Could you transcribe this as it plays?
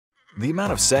The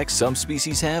amount of sex some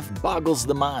species have boggles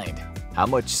the mind. How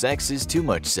much sex is too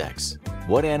much sex?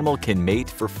 What animal can mate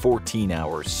for 14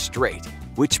 hours straight?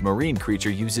 Which marine creature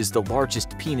uses the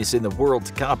largest penis in the world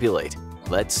to copulate?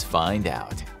 Let's find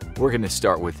out. We're going to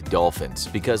start with dolphins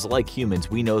because, like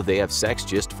humans, we know they have sex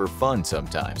just for fun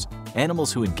sometimes.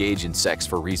 Animals who engage in sex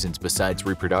for reasons besides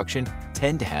reproduction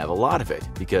tend to have a lot of it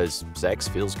because sex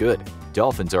feels good.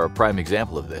 Dolphins are a prime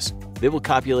example of this. They will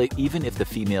copulate even if the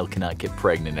female cannot get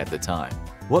pregnant at the time.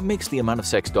 What makes the amount of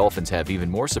sex dolphins have even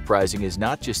more surprising is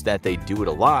not just that they do it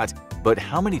a lot, but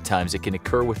how many times it can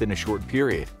occur within a short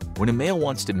period. When a male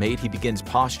wants to mate, he begins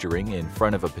posturing in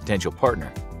front of a potential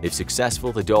partner. If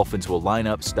successful, the dolphins will line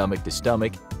up stomach to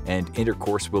stomach and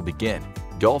intercourse will begin.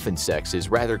 Dolphin sex is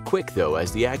rather quick though,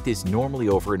 as the act is normally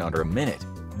over in under a minute.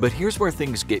 But here's where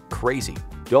things get crazy.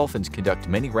 Dolphins conduct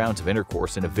many rounds of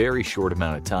intercourse in a very short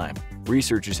amount of time.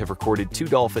 Researchers have recorded 2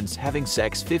 dolphins having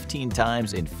sex 15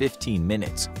 times in 15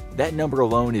 minutes. That number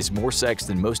alone is more sex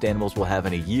than most animals will have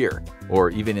in a year,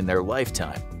 or even in their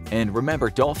lifetime. And remember,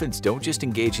 dolphins don't just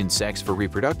engage in sex for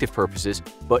reproductive purposes,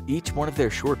 but each one of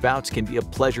their short bouts can be a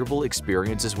pleasurable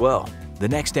experience as well. The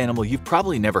next animal you've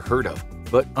probably never heard of,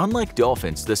 but unlike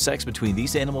dolphins, the sex between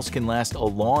these animals can last a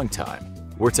long time.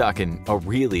 We're talking a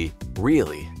really,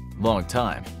 really long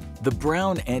time. The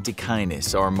brown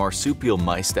antechinus are marsupial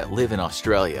mice that live in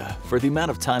Australia. For the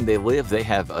amount of time they live, they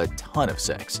have a ton of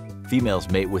sex. Females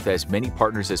mate with as many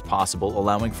partners as possible,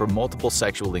 allowing for multiple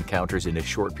sexual encounters in a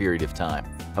short period of time.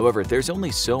 However, there's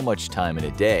only so much time in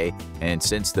a day, and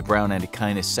since the brown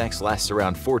antechinus sex lasts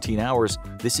around 14 hours,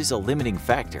 this is a limiting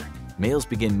factor. Males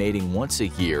begin mating once a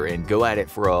year and go at it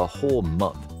for a whole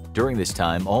month. During this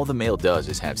time, all the male does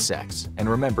is have sex, and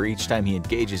remember, each time he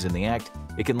engages in the act,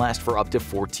 it can last for up to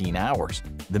 14 hours.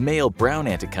 The male brown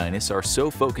antechinus are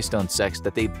so focused on sex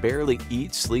that they barely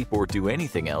eat, sleep, or do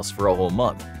anything else for a whole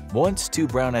month. Once 2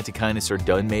 brown antechinus are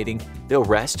done mating, they'll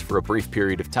rest for a brief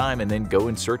period of time and then go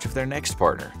in search of their next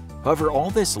partner. However, all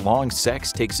this long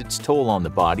sex takes its toll on the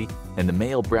body, and the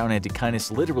male brown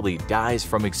antechinus literally dies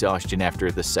from exhaustion after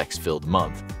the sex-filled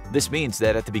month. This means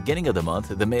that at the beginning of the month,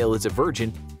 the male is a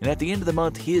virgin, and at the end of the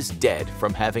month, he is dead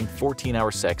from having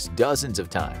 14-hour sex dozens of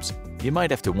times. You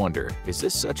might have to wonder, is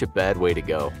this such a bad way to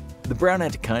go? The brown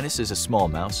antechinus is a small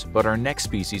mouse, but our next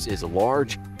species is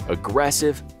large,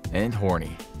 aggressive, and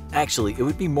horny. Actually, it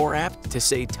would be more apt to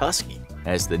say tusky,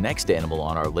 as the next animal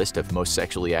on our list of most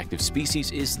sexually active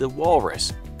species is the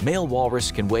walrus. Male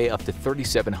walrus can weigh up to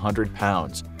 3,700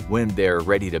 pounds. When they're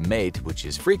ready to mate, which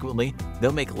is frequently,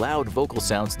 they'll make loud vocal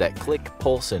sounds that click,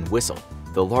 pulse, and whistle.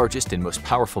 The largest and most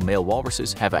powerful male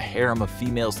walruses have a harem of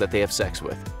females that they have sex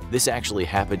with. This actually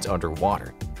happens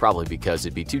underwater, probably because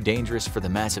it'd be too dangerous for the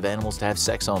massive animals to have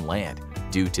sex on land,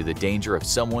 due to the danger of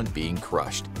someone being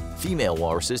crushed. Female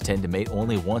walruses tend to mate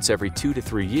only once every 2 to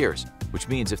 3 years, which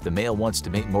means if the male wants to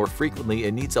mate more frequently,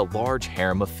 it needs a large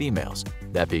harem of females.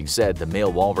 That being said, the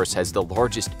male walrus has the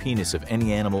largest penis of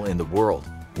any animal in the world.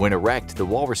 When erect, the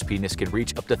walrus penis can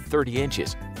reach up to 30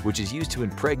 inches, which is used to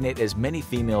impregnate as many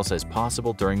females as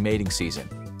possible during mating season.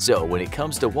 So when it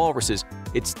comes to walruses,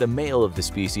 it's the male of the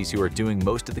species who are doing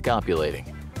most of the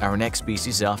copulating. Our next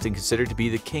species is often considered to be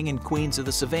the king and queens of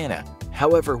the savannah.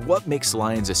 However, what makes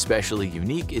lions especially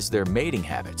unique is their mating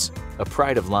habits. A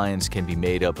pride of lions can be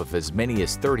made up of as many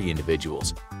as 30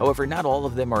 individuals. However, not all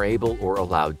of them are able or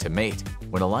allowed to mate.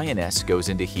 When a lioness goes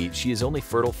into heat, she is only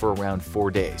fertile for around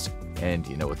 4 days. And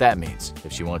you know what that means.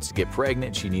 If she wants to get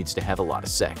pregnant, she needs to have a lot of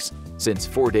sex. Since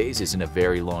 4 days isn't a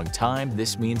very long time,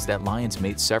 this means that lions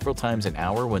mate several times an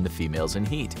hour when the female's in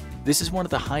heat. This is one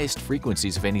of the highest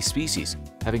frequencies of any species.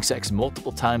 Having sex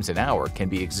multiple times an hour can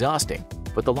be exhausting,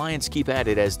 but the lions keep at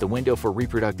it as the window for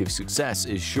reproductive success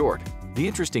is short. The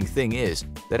interesting thing is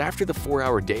that after the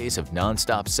 4-hour days of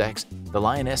non-stop sex, the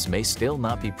lioness may still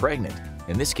not be pregnant.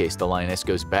 In this case, the lioness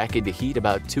goes back into heat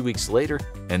about 2 weeks later,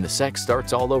 and the sex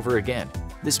starts all over again.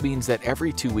 This means that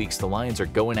every 2 weeks the lions are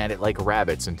going at it like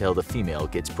rabbits until the female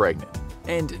gets pregnant.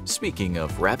 And speaking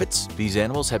of rabbits, these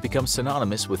animals have become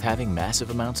synonymous with having massive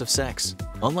amounts of sex.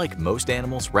 Unlike most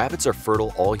animals, rabbits are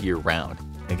fertile all year round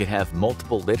and can have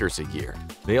multiple litters a year.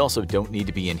 They also don't need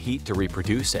to be in heat to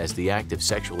reproduce, as the act of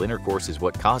sexual intercourse is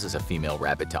what causes a female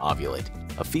rabbit to ovulate.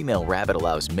 A female rabbit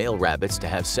allows male rabbits to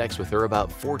have sex with her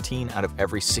about 14 out of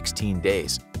every 16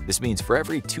 days. This means for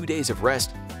every 2 days of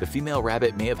rest, the female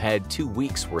rabbit may have had 2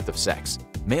 weeks worth of sex.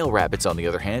 Male rabbits, on the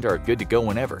other hand, are good to go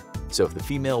whenever. So if the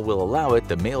female will allow it,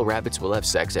 the male rabbits will have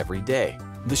sex every day.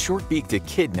 The short-beaked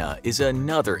echidna is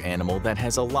another animal that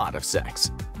has a lot of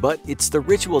sex. But it's the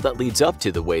ritual that leads up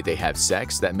to the way they have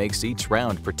sex that makes each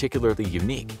round particularly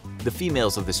unique. The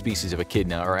females of the species of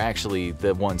echidna are actually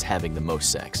the ones having the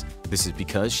most sex. This is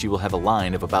because she will have a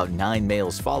line of about 9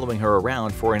 males following her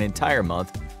around for an entire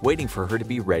month, waiting for her to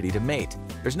be ready to mate.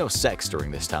 There's no sex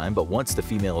during this time, but once the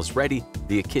female is ready,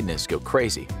 the echidnas go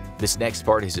crazy. This next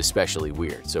part is especially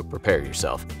weird, so prepare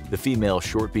yourself. The female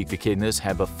short-beaked echidnas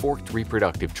have a forked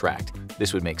reproductive tract.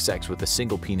 This would make sex with a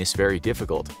single penis very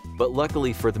difficult. But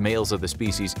luckily for the males of the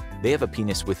species, they have a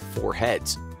penis with 4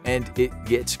 heads. And it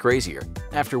gets crazier.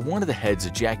 After one of the heads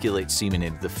ejaculates semen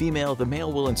into the female, the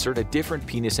male will insert a different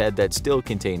penis head that still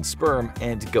contains sperm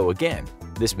and go again.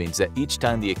 This means that each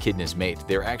time the echidnas mate,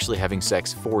 they're actually having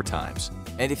sex 4 times.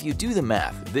 And if you do the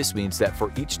math, this means that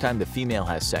for each time the female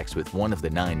has sex with one of the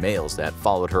 9 males that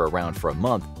followed her around for a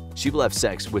month, she will have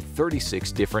sex with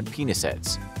 36 different penis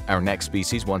heads. Our next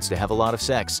species wants to have a lot of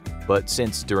sex, but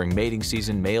since during mating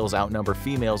season males outnumber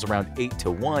females around 8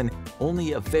 to 1,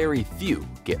 only a very few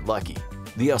get lucky.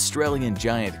 The Australian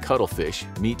giant cuttlefish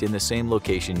meet in the same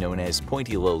location known as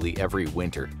Pointy Lowly every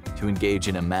winter to engage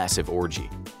in a massive orgy.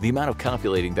 The amount of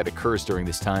copulating that occurs during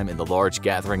this time in the large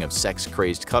gathering of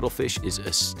sex-crazed cuttlefish is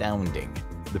astounding.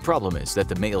 The problem is that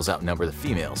the males outnumber the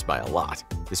females by a lot.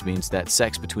 This means that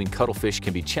sex between cuttlefish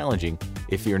can be challenging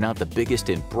if you're not the biggest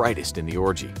and brightest in the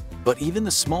orgy. But even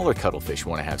the smaller cuttlefish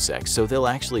want to have sex, so they'll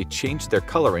actually change their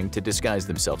coloring to disguise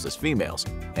themselves as females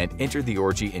and enter the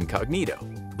orgy incognito.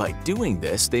 By doing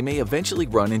this, they may eventually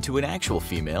run into an actual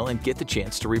female and get the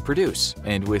chance to reproduce.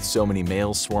 And with so many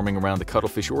males swarming around the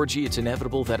cuttlefish orgy, it's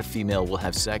inevitable that a female will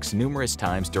have sex numerous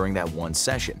times during that one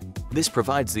session. This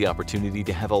provides the opportunity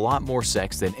to have a lot more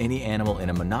sex than any animal in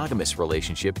a monogamous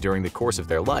relationship during the course of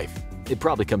their life. It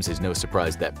probably comes as no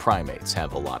surprise that primates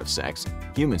have a lot of sex.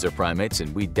 Humans are primates,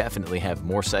 and we definitely have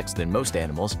more sex than most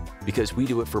animals because we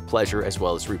do it for pleasure as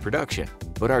well as reproduction.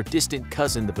 But our distant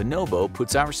cousin the bonobo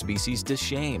puts our species to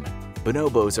shame.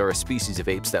 Bonobos are a species of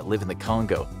apes that live in the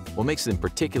Congo. What makes them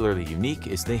particularly unique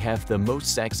is they have the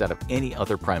most sex out of any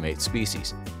other primate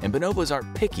species. And bonobos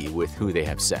aren't picky with who they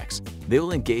have sex. They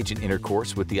will engage in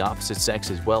intercourse with the opposite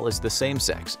sex as well as the same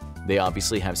sex. They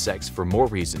obviously have sex for more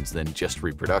reasons than just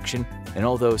reproduction, and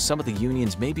although some of the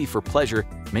unions may be for pleasure,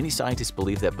 many scientists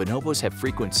believe that bonobos have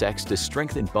frequent sex to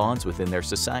strengthen bonds within their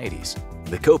societies.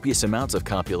 The copious amounts of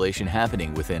copulation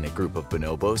happening within a group of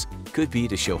bonobos could be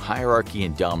to show hierarchy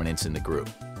and dominance in the group,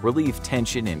 relieve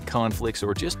tension and conflicts,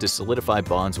 or just to solidify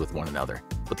bonds with one another.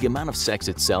 But the amount of sex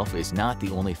itself is not the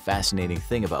only fascinating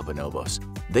thing about bonobos.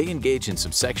 They engage in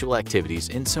some sexual activities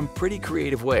in some pretty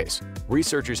creative ways.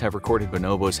 Researchers have recorded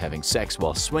bonobos having sex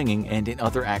while swinging and in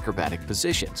other acrobatic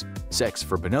positions. Sex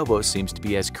for bonobos seems to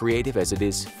be as creative as it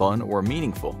is fun or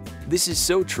meaningful. This is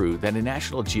so true that a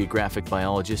National Geographic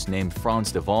biologist named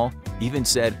Franz de Waal even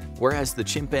said, whereas the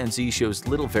chimpanzee shows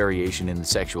little variation in the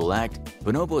sexual act,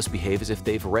 bonobos behave as if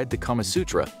they've read the Kama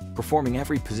Sutra, performing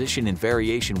every position and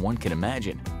variation one can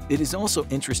imagine. It is also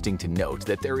interesting to note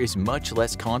that there is much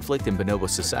less conflict in bonobo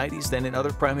societies than in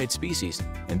other primate species,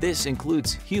 and this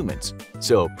includes humans.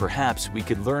 So perhaps we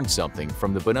could learn something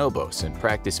from the bonobos and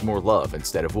practice more love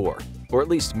instead of war, or at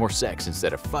least more sex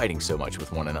instead of fighting so much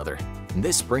with one another. And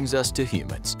this brings us to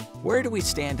humans. Where do we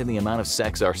stand in the amount of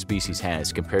sex our species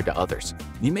has compared to others?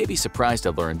 You may be surprised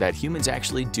to learn that humans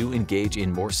actually do engage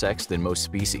in more sex than most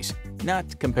species.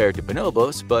 Not compared to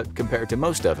bonobos, but compared to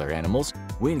most other animals,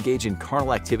 we engage in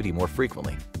carnal activity more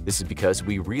frequently. This is because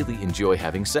we really enjoy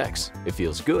having sex. It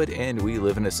feels good, and we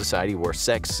live in a society where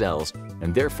sex sells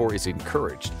and therefore is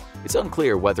encouraged. It's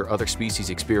unclear whether other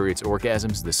species experience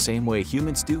orgasms the same way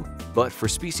humans do, but for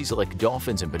species like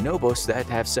dolphins and bonobos that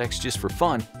have sex just for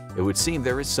fun, it would seem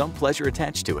there is some pleasure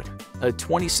attached to it. A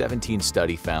 2017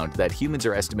 study found that humans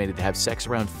are estimated to have sex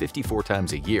around 54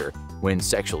 times a year when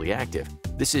sexually active.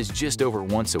 This is just over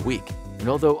once a week. And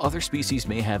although other species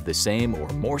may have the same or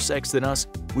more sex than us,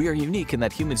 we are unique in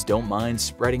that humans don't mind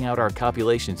spreading out our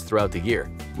copulations throughout the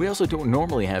year. We also don't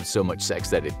normally have so much sex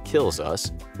that it kills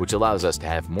us, which allows us to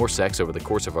have more sex over the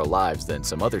course of our lives than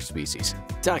some other species.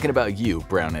 Talking about you,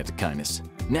 brown echidnas.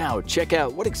 Now check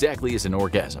out what exactly is an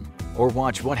orgasm, or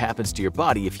watch what happens to your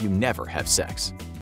body if you never have sex.